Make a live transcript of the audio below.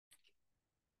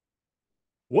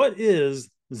What is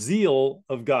zeal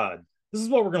of God? This is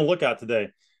what we're going to look at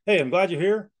today. Hey, I'm glad you're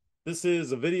here. This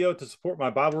is a video to support my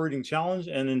Bible reading challenge.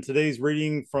 And in today's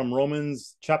reading from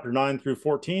Romans chapter 9 through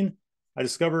 14, I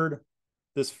discovered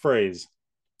this phrase.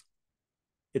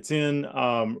 It's in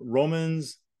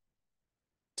Romans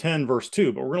 10, verse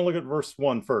 2, but we're going to look at verse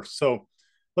 1 first. So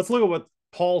let's look at what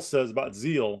Paul says about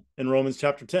zeal in Romans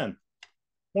chapter 10.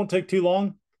 Won't take too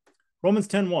long. Romans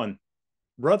 10:1.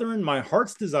 Brethren, my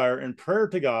heart's desire and prayer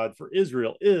to God for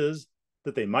Israel is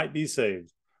that they might be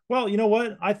saved. Well, you know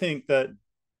what? I think that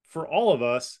for all of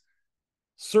us,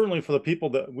 certainly for the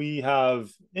people that we have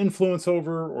influence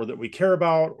over or that we care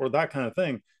about or that kind of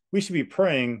thing, we should be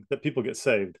praying that people get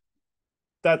saved.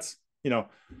 That's,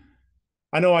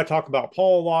 I know I talk about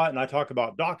Paul a lot and I talk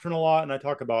about doctrine a lot and I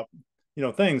talk about,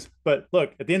 things. But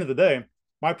look, at the end of the day,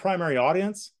 my primary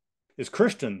audience is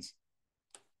Christians.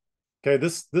 Okay,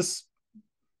 this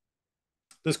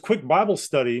quick Bible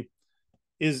study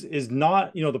is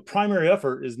not, the primary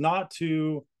effort is not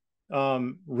to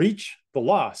reach the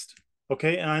lost.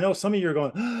 Okay, and I know some of you are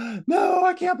going, no,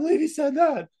 I can't believe he said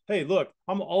that. Hey, look,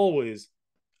 I am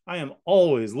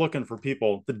always looking for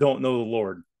people that don't know the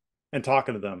Lord and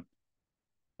talking to them.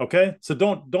 Okay, so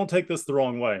don't take this the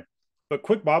wrong way. But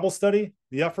quick Bible study,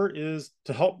 the effort is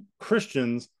to help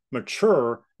Christians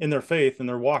mature in their faith and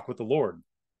their walk with the Lord.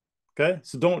 Okay,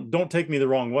 so don't take me the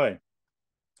wrong way.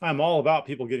 I'm all about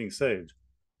people getting saved,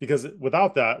 because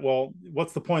without that, well,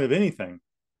 what's the point of anything?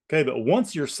 Okay, but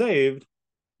once you're saved,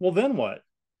 well, then what?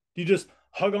 Do you just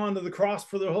hug on to the cross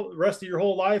for the rest of your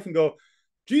whole life and go,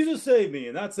 Jesus saved me,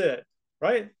 and that's it,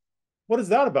 right? What is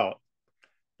that about?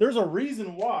 There's a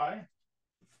reason why.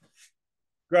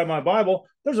 Grab my Bible.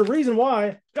 There's a reason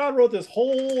why God wrote this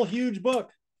whole huge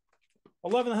book,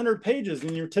 1,100 pages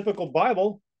in your typical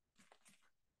Bible.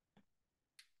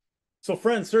 So,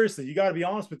 friends, seriously, you got to be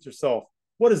honest with yourself.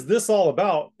 What is this all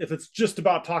about if it's just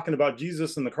about talking about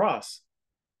Jesus and the cross?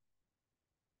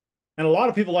 And a lot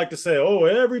of people like to say, oh,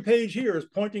 every page here is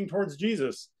pointing towards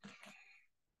Jesus.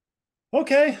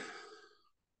 Okay,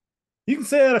 you can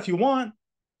say that if you want.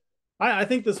 I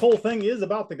think this whole thing is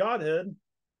about the Godhead,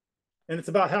 and it's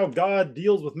about how God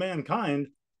deals with mankind.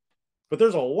 But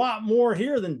there's a lot more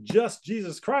here than just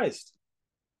Jesus Christ.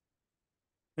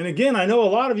 And again, I know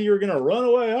a lot of you are going to run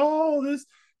away. Oh,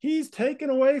 he's taken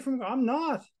away from. I'm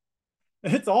not.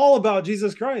 It's all about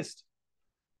Jesus Christ.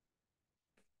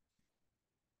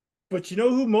 But you know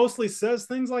who mostly says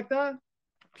things like that?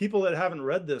 People that haven't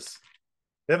read this.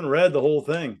 They haven't read the whole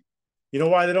thing. You know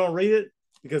why they don't read it?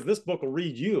 Because this book will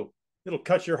read you. It'll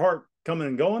cut your heart coming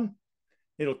and going.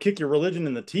 It'll kick your religion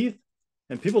in the teeth.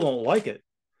 And people don't like it.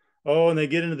 Oh, and they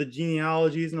get into the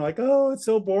genealogies and they're like, oh, it's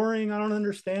so boring. I don't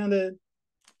understand it.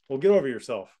 Well, get over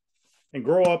yourself and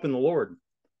grow up in the Lord.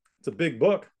 It's a big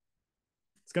book.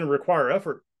 It's going to require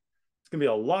effort. It's going to be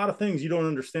a lot of things you don't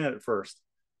understand at first.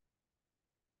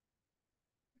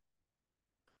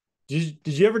 Did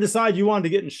you ever decide you wanted to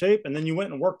get in shape and then you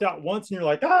went and worked out once and you're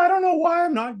like, I don't know why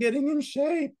I'm not getting in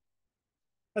shape?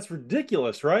 That's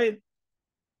ridiculous, right?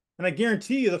 And I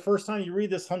guarantee you the first time you read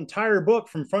this entire book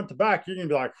from front to back, you're going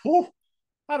to be like, whew,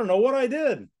 I don't know what I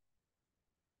did.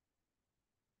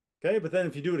 Okay, but then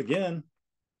if you do it again,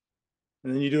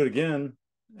 and then you do it again,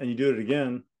 and you do it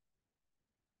again,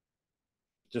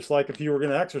 just like if you were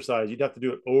going to exercise, you'd have to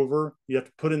do it over. You have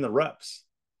to put in the reps.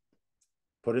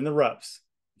 Put in the reps.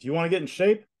 If you want to get in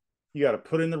shape, you got to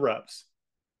put in the reps.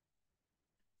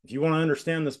 If you want to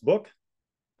understand this book,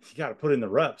 you got to put in the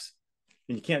reps.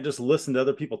 And you can't just listen to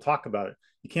other people talk about it.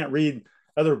 You can't read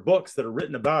other books that are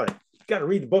written about it. You got to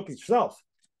read the book yourself.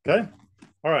 Okay?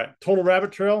 All right. Total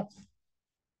rabbit trail.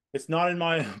 It's not in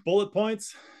my bullet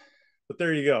points, but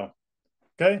there you go.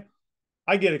 Okay?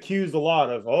 I get accused a lot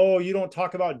of, oh, you don't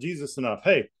talk about Jesus enough.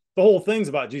 Hey, the whole thing's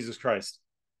about Jesus Christ.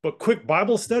 But quick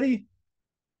Bible study,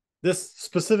 this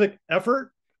specific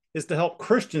effort is to help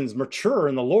Christians mature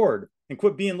in the Lord and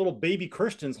quit being little baby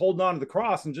Christians holding on to the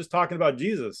cross and just talking about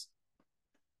Jesus.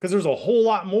 Because there's a whole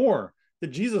lot more that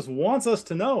Jesus wants us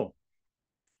to know.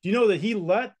 Do you know that he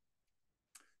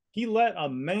let a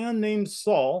man named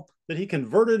Saul, that he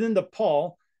converted into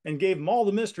Paul and gave him all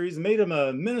the mysteries, made him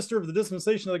a minister of the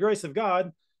dispensation of the grace of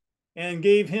God, and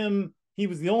he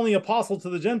was the only apostle to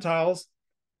the Gentiles,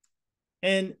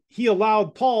 and he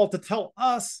allowed Paul to tell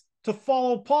us to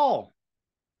follow Paul.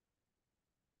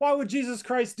 Why would Jesus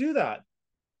Christ do that?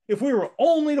 If we were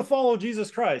only to follow Jesus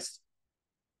Christ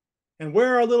and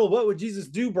wear our little "what would Jesus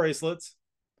do" bracelets,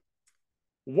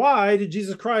 why did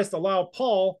Jesus Christ allow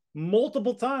Paul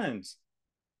multiple times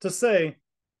to say,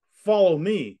 follow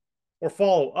me or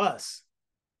follow us?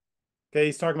 Okay,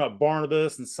 he's talking about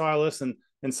Barnabas and Silas, and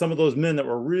and some of those men that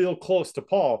were real close to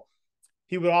Paul,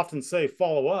 he would often say,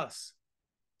 follow us.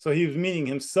 So he was meaning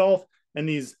himself and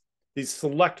these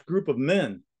select group of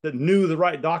men that knew the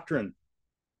right doctrine.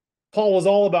 Paul was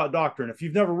all about doctrine. If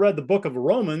you've never read the book of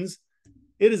Romans,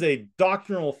 it is a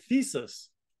doctrinal thesis.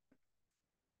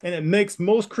 And it makes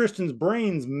most Christians'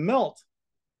 brains melt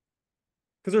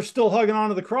because they're still hugging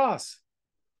onto the cross.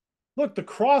 Look, the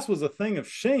cross was a thing of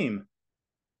shame.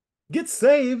 Get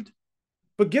saved,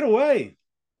 but get away.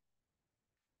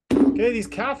 Okay, these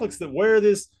Catholics that wear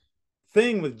this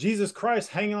thing with Jesus Christ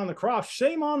hanging on the cross,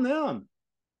 shame on them.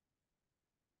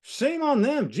 Shame on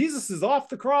them. Jesus is off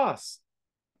the cross.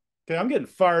 Okay, I'm getting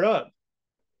fired up.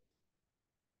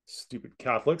 Stupid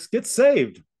Catholics, get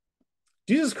saved.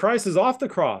 Jesus Christ is off the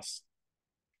cross.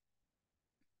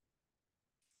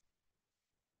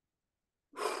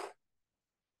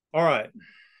 All right.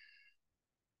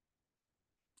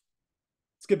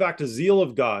 Let's get back to zeal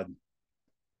of God.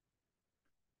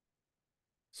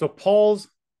 So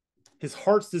his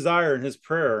heart's desire and his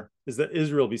prayer is that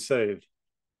Israel be saved.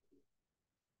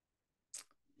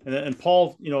 And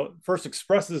Paul, first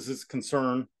expresses his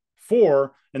concern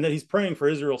for, and that he's praying for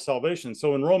Israel's salvation.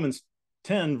 So in Romans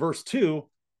 10, verse 2,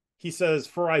 he says,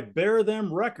 for I bear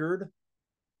them record.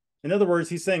 In other words,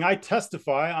 he's saying, I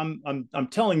testify, I'm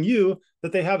telling you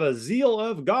that they have a zeal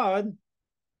of God,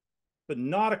 but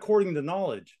not according to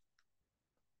knowledge.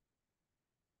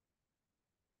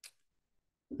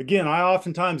 Again, I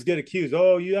oftentimes get accused,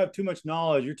 oh, you have too much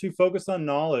knowledge. You're too focused on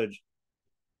knowledge.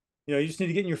 You just need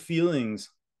to get in your feelings.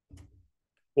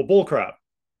 Well, bullcrap.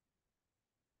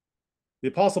 The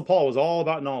Apostle Paul was all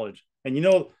about knowledge. And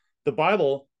the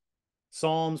Bible,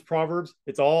 Psalms, Proverbs,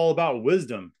 it's all about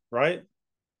wisdom, right?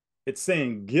 It's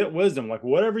saying, get wisdom. Like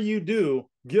whatever you do,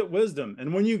 get wisdom.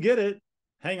 And when you get it,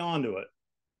 hang on to it.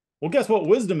 Well, guess what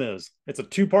wisdom is? It's a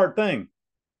two-part thing.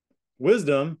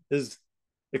 Wisdom is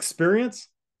experience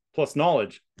plus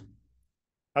knowledge.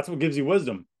 That's what gives you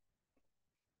wisdom.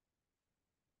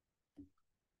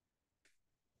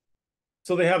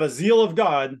 So they have a zeal of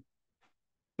God,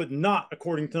 but not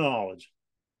according to knowledge.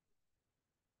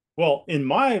 Well, in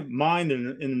my mind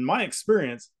and in my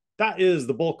experience, that is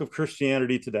the bulk of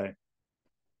Christianity today.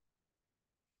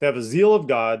 They have a zeal of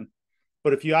God,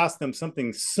 but if you ask them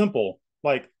something simple,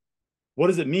 like, what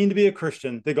does it mean to be a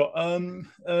Christian? They go,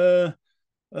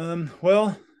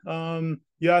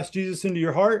 you ask Jesus into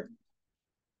your heart?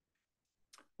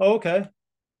 Oh, okay.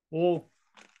 Well,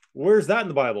 where's that in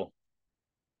the Bible?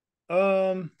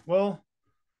 Well,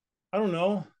 I don't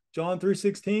know. John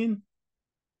 3:16.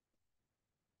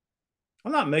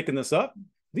 I'm not making this up.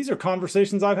 These are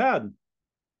conversations I've had.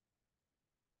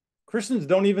 Christians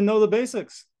don't even know the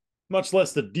basics, much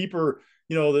less the deeper,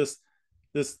 this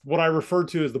what I refer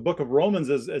to as the book of Romans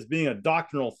as being a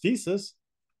doctrinal thesis.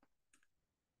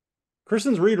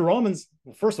 Christians read Romans.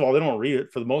 Well, first of all, they don't read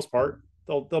it for the most part.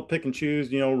 They'll pick and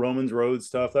choose, Romans road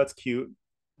stuff. That's cute.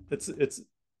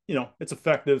 It's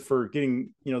effective for getting,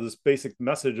 this basic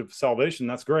message of salvation.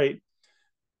 That's great.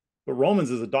 But Romans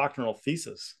is a doctrinal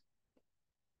thesis.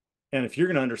 And if you're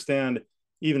going to understand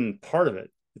even part of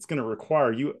it, it's going to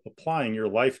require you applying your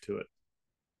life to it.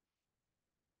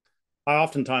 I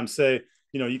oftentimes say,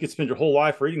 you could spend your whole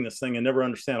life reading this thing and never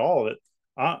understand all of it.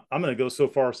 I'm going to go so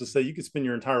far as to say you could spend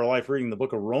your entire life reading the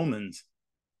book of Romans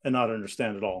and not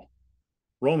understand it all.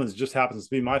 Romans just happens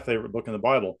to be my favorite book in the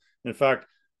Bible. In fact,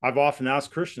 I've often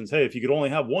asked Christians, hey, if you could only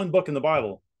have one book in the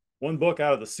Bible, one book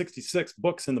out of the 66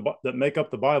 books that make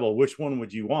up the Bible, which one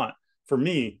would you want? For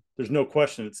me, there's no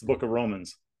question it's the book of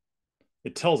Romans.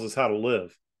 It tells us how to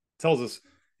live.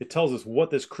 It tells us what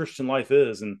this Christian life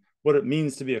is and what it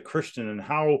means to be a Christian and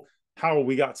how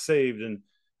we got saved and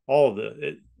all of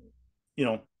it.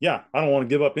 I don't want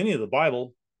to give up any of the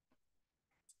Bible.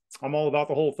 I'm all about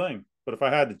the whole thing. But if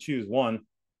I had to choose one,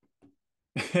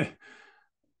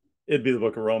 it'd be the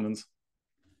book of Romans.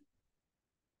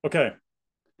 Okay.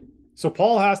 So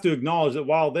Paul has to acknowledge that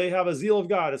while they have a zeal of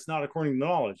God, it's not according to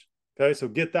knowledge. Okay, so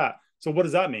get that. So what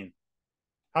does that mean?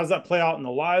 How does that play out in the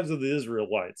lives of the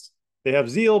Israelites? They have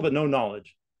zeal, but no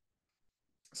knowledge.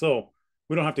 So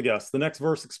we don't have to guess. The next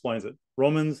verse explains it.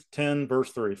 Romans 10,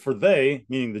 verse 3. For they,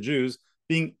 meaning the Jews,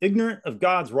 being ignorant of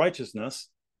God's righteousness.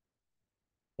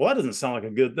 Well, that doesn't sound like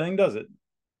a good thing, does it?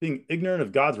 Being ignorant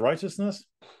of God's righteousness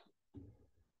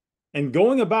and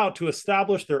going about to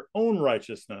establish their own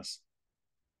righteousness.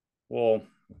 Well,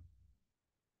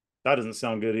 that doesn't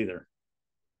sound good either.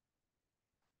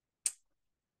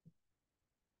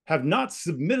 Have not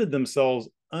submitted themselves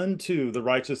unto the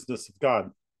righteousness of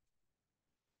God.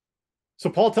 So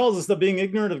Paul tells us that being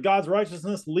ignorant of God's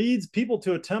righteousness leads people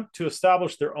to attempt to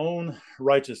establish their own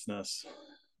righteousness.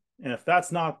 And if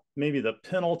that's not maybe the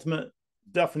penultimate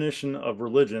definition of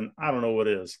religion, I don't know what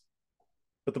is.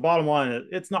 But the bottom line is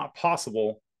it's not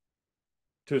possible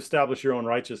to establish your own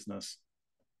righteousness,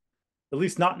 at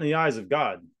least not in the eyes of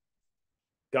God.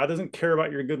 God doesn't care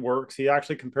about your good works. He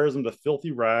actually compares them to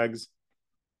filthy rags.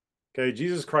 Okay,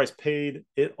 Jesus Christ paid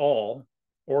it all,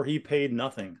 or he paid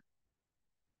nothing.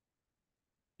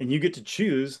 And you get to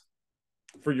choose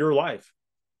for your life.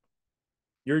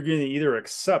 You're going to either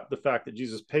accept the fact that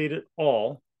Jesus paid it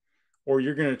all, or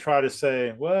you're going to try to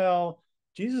say, well,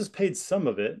 Jesus paid some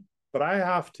of it, but I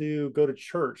have to go to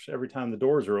church every time the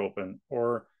doors are open,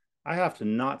 or I have to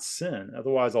not sin.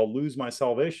 Otherwise, I'll lose my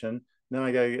salvation. Then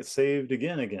I got to get saved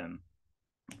again.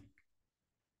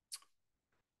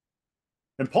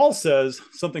 And Paul says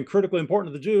something critically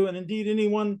important to the Jew, and indeed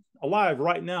anyone alive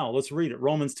right now. Let's read it.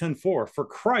 Romans 10:4. For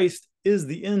Christ is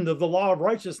the end of the law of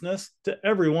righteousness to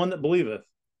everyone that believeth.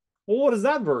 Well, what does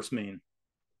that verse mean?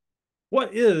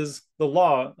 What is the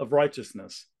law of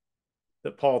righteousness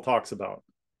that Paul talks about?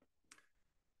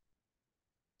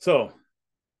 So,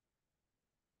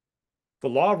 the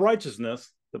law of righteousness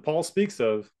that Paul speaks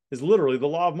of is literally the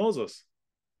law of Moses.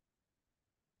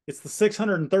 It's the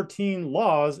 613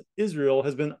 laws Israel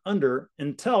has been under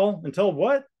until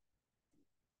what?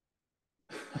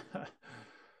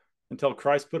 Until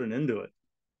Christ put an end to it.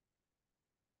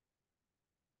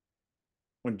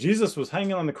 When Jesus was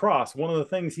hanging on the cross, one of the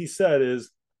things he said is,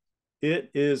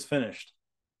 "It is finished."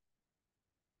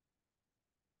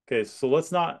 Okay, so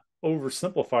let's not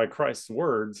oversimplify Christ's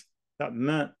words. That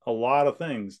meant a lot of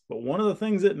things, but one of the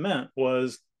things it meant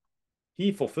was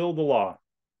he fulfilled the law.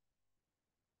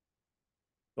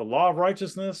 The law of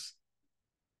righteousness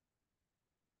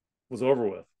was over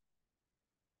with.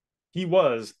 He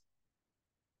was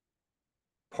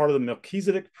part of the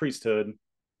Melchizedek priesthood,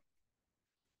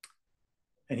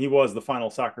 and he was the final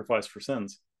sacrifice for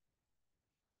sins.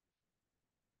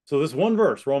 So this one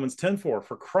verse, Romans 10:4,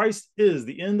 for Christ is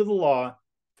the end of the law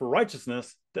for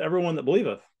righteousness to everyone that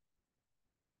believeth.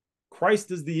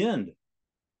 Christ is the end.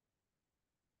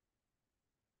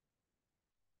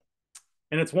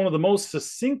 And it's one of the most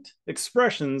succinct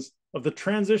expressions of the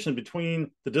transition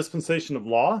between the dispensation of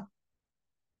law,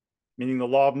 meaning the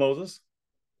law of Moses,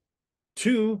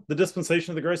 to the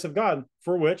dispensation of the grace of God,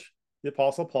 for which the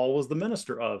Apostle Paul was the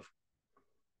minister of.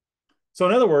 So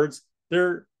in other words,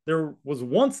 there was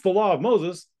once the law of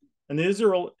Moses, and the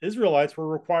Israelites were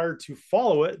required to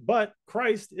follow it, but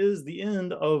Christ is the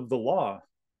end of the law.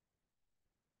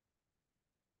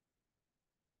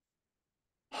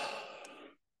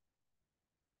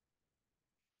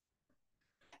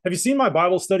 Have you seen my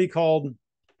Bible study called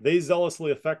They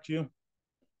Zealously Affect You?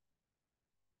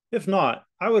 If not,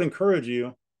 I would encourage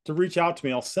you to reach out to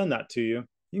me. I'll send that to you.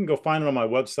 You can go find it on my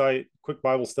website,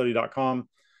 quickbiblestudy.com.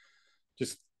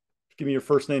 Just give me your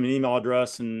first name and email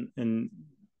address, and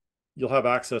you'll have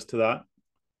access to that.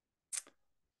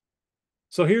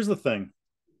 So here's the thing.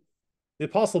 The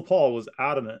Apostle Paul was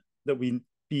adamant that we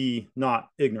be not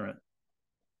ignorant.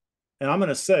 And I'm going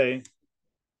to say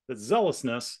that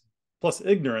zealousness plus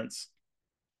ignorance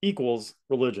equals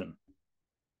religion.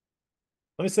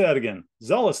 Let me say that again.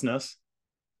 Zealousness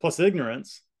plus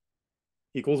ignorance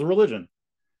equals religion.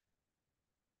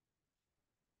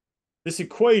 This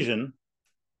equation,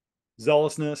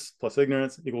 zealousness plus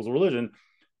ignorance equals religion,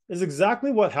 is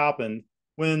exactly what happened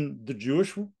when the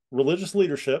Jewish religious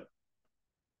leadership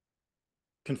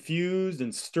confused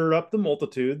and stirred up the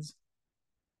multitudes.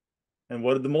 And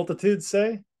what did the multitudes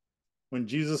say when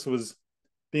Jesus was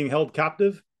being held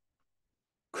captive?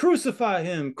 Crucify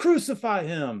him, crucify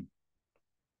him.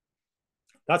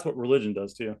 That's what religion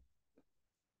does to you.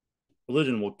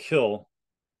 Religion will kill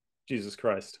Jesus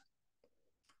Christ.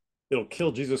 It'll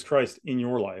kill Jesus Christ in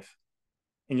your life.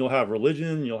 And you'll have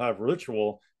religion, you'll have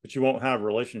ritual, but you won't have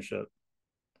relationship.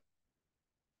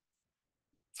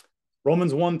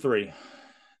 Romans 1:3.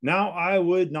 Now I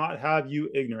would not have you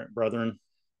ignorant, brethren.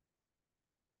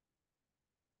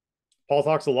 Paul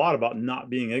talks a lot about not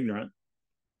being ignorant.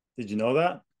 Did you know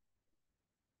that?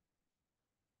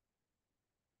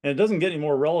 And it doesn't get any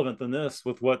more relevant than this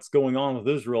with what's going on with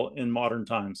Israel in modern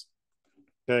times.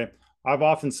 Okay. I've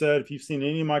often said, if you've seen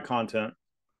any of my content,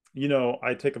 you know,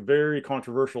 I take a very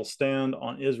controversial stand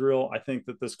on Israel. I think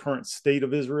that this current state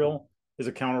of Israel is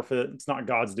a counterfeit. It's not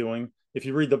God's doing. If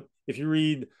you read,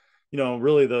 you know,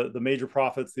 really the major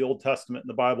prophets, the Old Testament and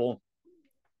the Bible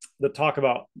that talk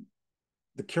about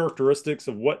the characteristics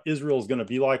of what Israel is going to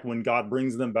be like when God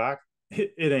brings them back,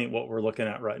 it ain't what we're looking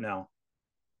at right now.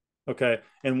 Okay.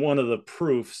 And one of the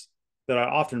proofs that I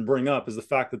often bring up is the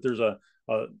fact that there's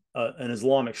an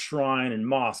Islamic shrine and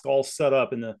mosque all set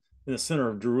up in the center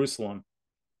of Jerusalem.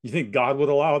 You think God would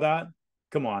allow that?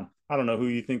 Come on. I don't know who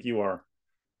you think you are.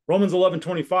 Romans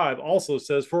 11:25 also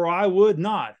says, "For I would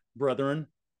not, brethren,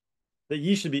 that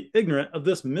ye should be ignorant of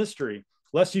this mystery,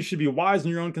 lest you should be wise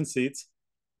in your own conceits."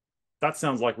 That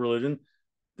sounds like religion.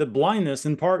 The blindness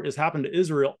in part has happened to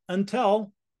Israel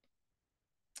until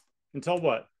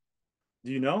what?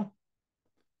 Do you know?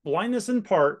 Blindness in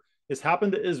part has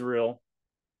happened to Israel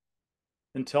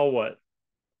until what?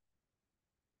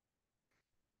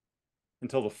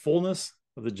 Until the fullness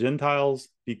of the Gentiles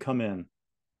be come in.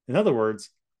 In other words,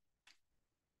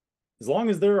 as long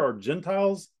as there are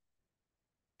Gentiles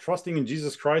trusting in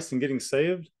Jesus Christ and getting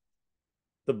saved,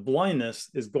 the blindness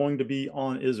is going to be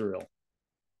on Israel.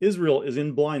 Israel is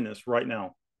in blindness right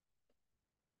now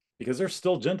because there's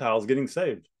still Gentiles getting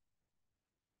saved.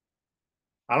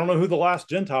 I don't know who the last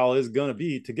Gentile is going to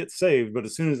be to get saved, but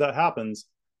as soon as that happens,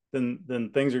 then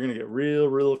things are going to get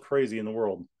real crazy in the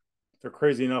world. They're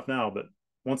crazy enough now, but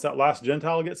once that last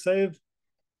Gentile gets saved,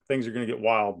 things are going to get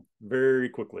wild very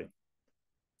quickly.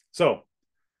 So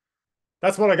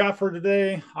that's what I got for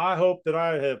today. I hope that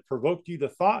I have provoked you to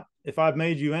thought. If I've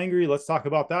made you angry, let's talk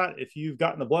about that. If you've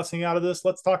gotten a blessing out of this,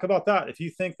 let's talk about that. If you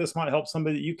think this might help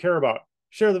somebody that you care about,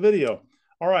 share the video.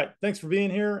 All right. Thanks for being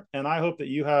here. And I hope that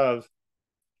you have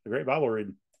a great Bible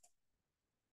reading.